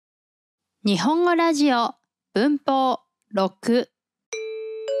日本語ラジオ文法6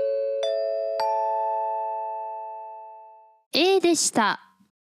 A でした。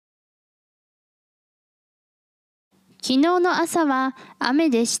昨日の朝は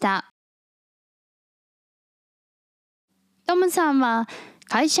雨でした。トムさんは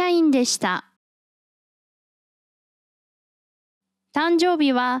会社員でした。誕生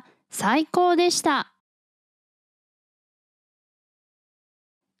日は最高でした。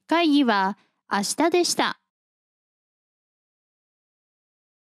会議は明日でした。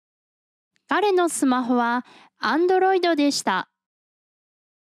彼のスマホは Android でした。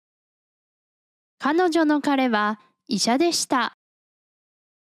彼女の彼は医者でした。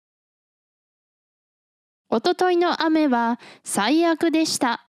おとといの雨は最悪でし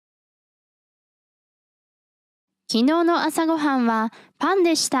た。昨日の朝ごはんはパン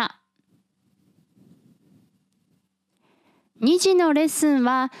でした。2時のレッスン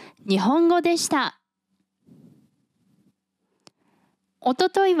は日本語でした。おと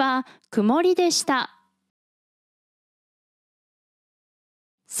といは曇りでした。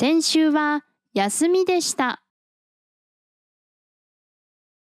先週は休みでした。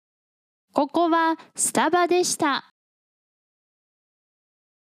ここはスタバでした。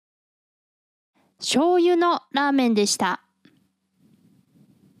醤油のラーメンでした。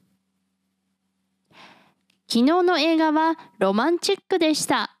昨日の映画はロマンチックでし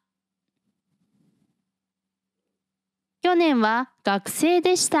た。去年は学生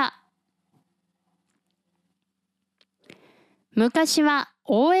でした。昔は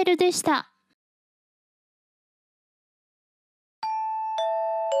OL でした。